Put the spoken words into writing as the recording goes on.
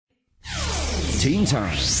Teen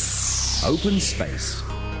Time. Open Space.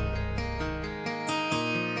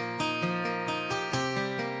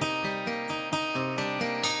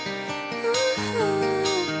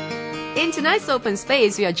 In tonight's Open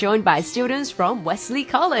Space, we are joined by students from Wesley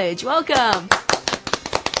College. Welcome!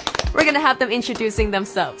 We're going to have them introducing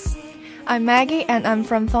themselves. I'm Maggie and I'm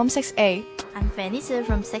from Form 6A. I'm Fanny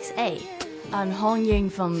from 6A. I'm Hong Ying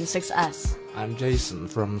from 6S. I'm Jason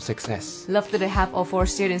from 6S. Lovely to have all four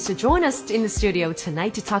students to join us in the studio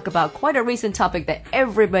tonight to talk about quite a recent topic that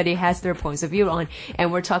everybody has their points of view on,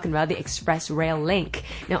 and we're talking about the Express Rail Link.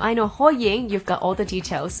 Now, I know Ho Ying, you've got all the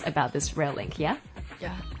details about this rail link, yeah?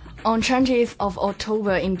 Yeah. On 20th of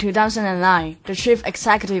October in 2009, the chief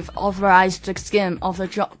executive authorized the scheme of the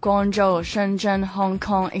Guangzhou-Shenzhen-Hong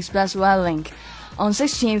Kong Express Rail Link. On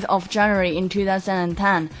 16th of January in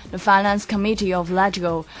 2010, the Finance Committee of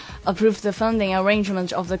LegCo approved the funding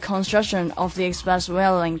arrangement of the construction of the Express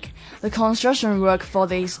Rail Link. The construction work for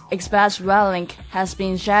the Express Rail Link has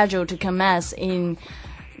been scheduled to commence in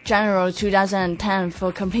January 2010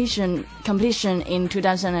 for completion in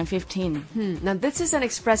 2015. Now, this is an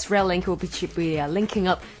express rail link will be linking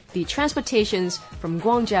up the transportations from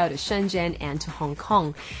Guangzhou to Shenzhen and to Hong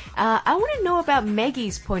Kong. I want to know about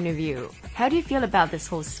Maggie's point of view. How do you feel about this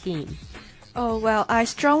whole scheme? Oh, well, I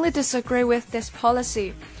strongly disagree with this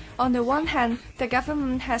policy. On the one hand, the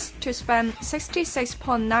government has to spend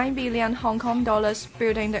 66.9 billion Hong Kong dollars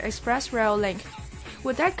building the express rail link.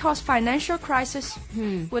 Would that cause financial crisis?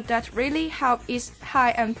 Would that really help its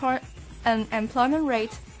high unemployment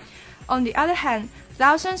rate? On the other hand,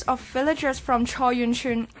 thousands of villagers from Chao Yun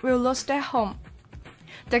Chun will lose their home.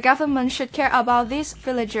 The government should care about these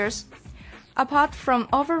villagers. Apart from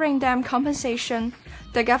offering them compensation,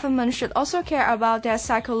 the government should also care about their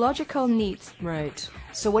psychological needs. Right.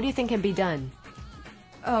 So what do you think can be done?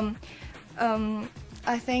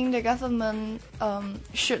 I think the government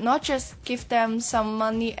should not just give them some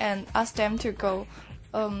money and ask them to go.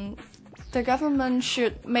 The government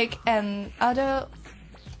should make another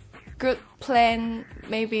good plan,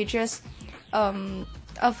 maybe just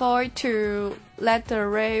avoid to let the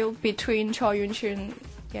rail between Chao Yun Chun.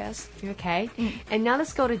 Yes. Okay. And now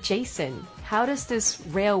let's go to Jason. How does this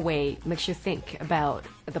railway make you think about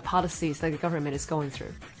the policies that the government is going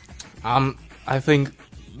through? I think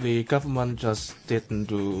the government just didn't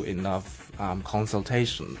do enough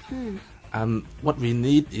consultation. What we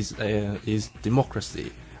need is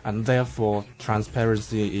democracy, and therefore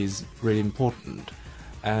transparency is really important.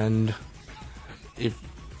 And if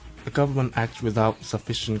the government acts without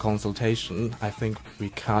sufficient consultation, I think we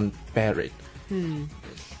can't bear it.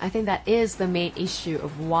 I think that is the main issue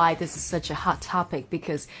of why this is such a hot topic,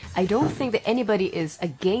 because I don't think that anybody is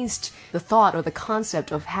against the thought or the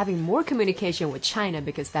concept of having more communication with China,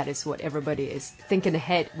 because that is what everybody is thinking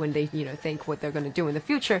ahead when they, think what they're going to do in the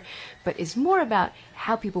future. But it's more about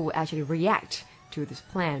how people will actually react to this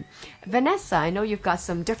plan. Vanessa, I know you've got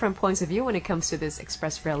some different points of view when it comes to this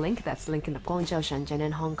express rail link that's linking up Guangzhou, Shenzhen,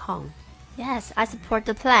 and Hong Kong. Yes, I support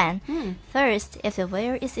the plan. First, if the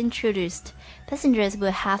rail is introduced, passengers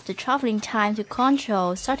will have the traveling time to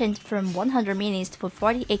Guangzhou shortened from 100 minutes to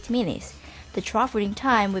 48 minutes. The traveling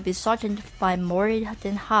time will be shortened by more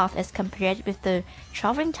than half as compared with the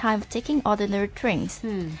traveling time of taking ordinary trains.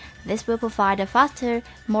 This will provide a faster,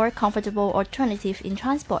 more comfortable alternative in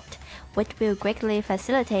transport, which will greatly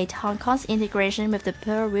facilitate Hong Kong's integration with the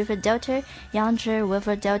Pearl River Delta, Yangtze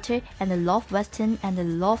River Delta, and the northwestern and the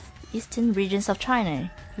northeastern regions of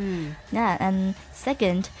China. And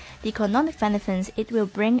second, the economic benefits it will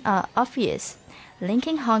bring are obvious.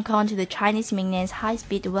 Linking Hong Kong to the Chinese mainland's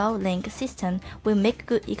high-speed rail link system will make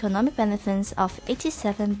good economic benefits of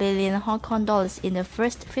 87 billion Hong Kong dollars in the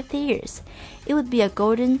first 50 years. It would be a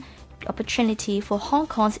golden opportunity for Hong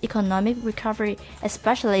Kong's economic recovery,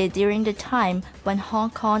 especially during the time when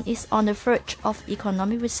Hong Kong is on the verge of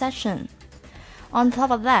economic recession. On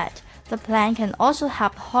top of that, the plan can also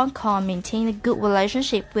help Hong Kong maintain a good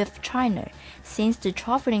relationship with China, since the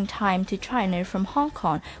traveling time to China from Hong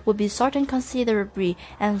Kong will be shortened considerably,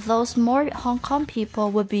 and thus more Hong Kong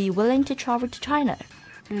people will be willing to travel to China.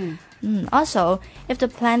 Also, if the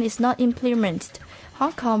plan is not implemented,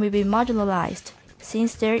 Hong Kong will be marginalized,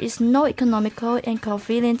 since there is no economical and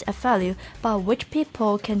convenient value by which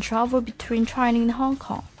people can travel between China and Hong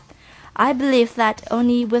Kong. I believe that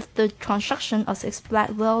only with the construction of the express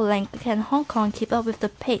rail link can Hong Kong keep up with the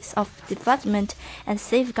pace of development and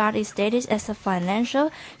safeguard its status as a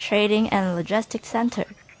financial, trading, and logistics center.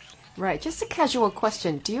 Right, just a casual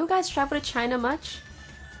question. Do you guys travel to China much?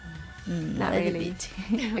 Not really.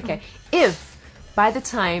 Okay. If by the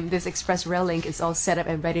time this express rail link is all set up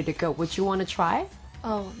and ready to go, would you want to try?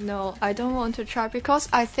 Oh no, I don't want to try because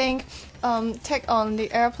I think take on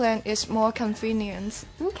the airplane is more convenient.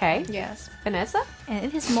 Okay. Yes. Vanessa? And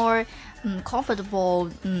it is more comfortable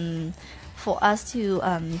for us to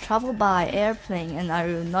travel by airplane, and I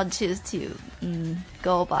will not choose to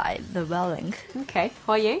go by the rail link. Okay.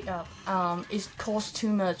 Huoying? It costs too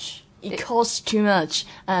much. It costs too much,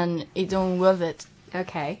 and it don't worth it.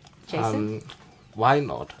 Okay. Jason? Why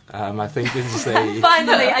not? I think this is a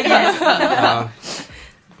Finally, I guess.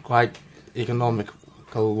 quite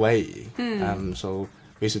economical way. So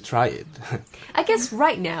we should try it. I guess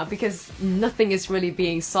right now, because nothing is really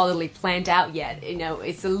being solidly planned out yet, you know,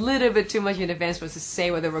 it's a little bit too much in advance for us to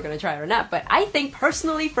say whether we're going to try it or not. But I think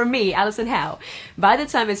personally, for me, Alison Howe, by the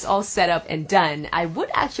time it's all set up and done, I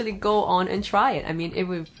would actually go on and try it. I mean, if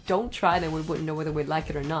we don't try, then we wouldn't know whether we'd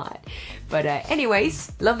like it or not. But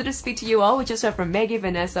anyways, lovely to speak to you all. We just heard from Maggie,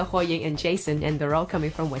 Vanessa, Huoying, and Jason, and they're all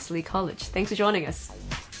coming from Wesley College. Thanks for joining us.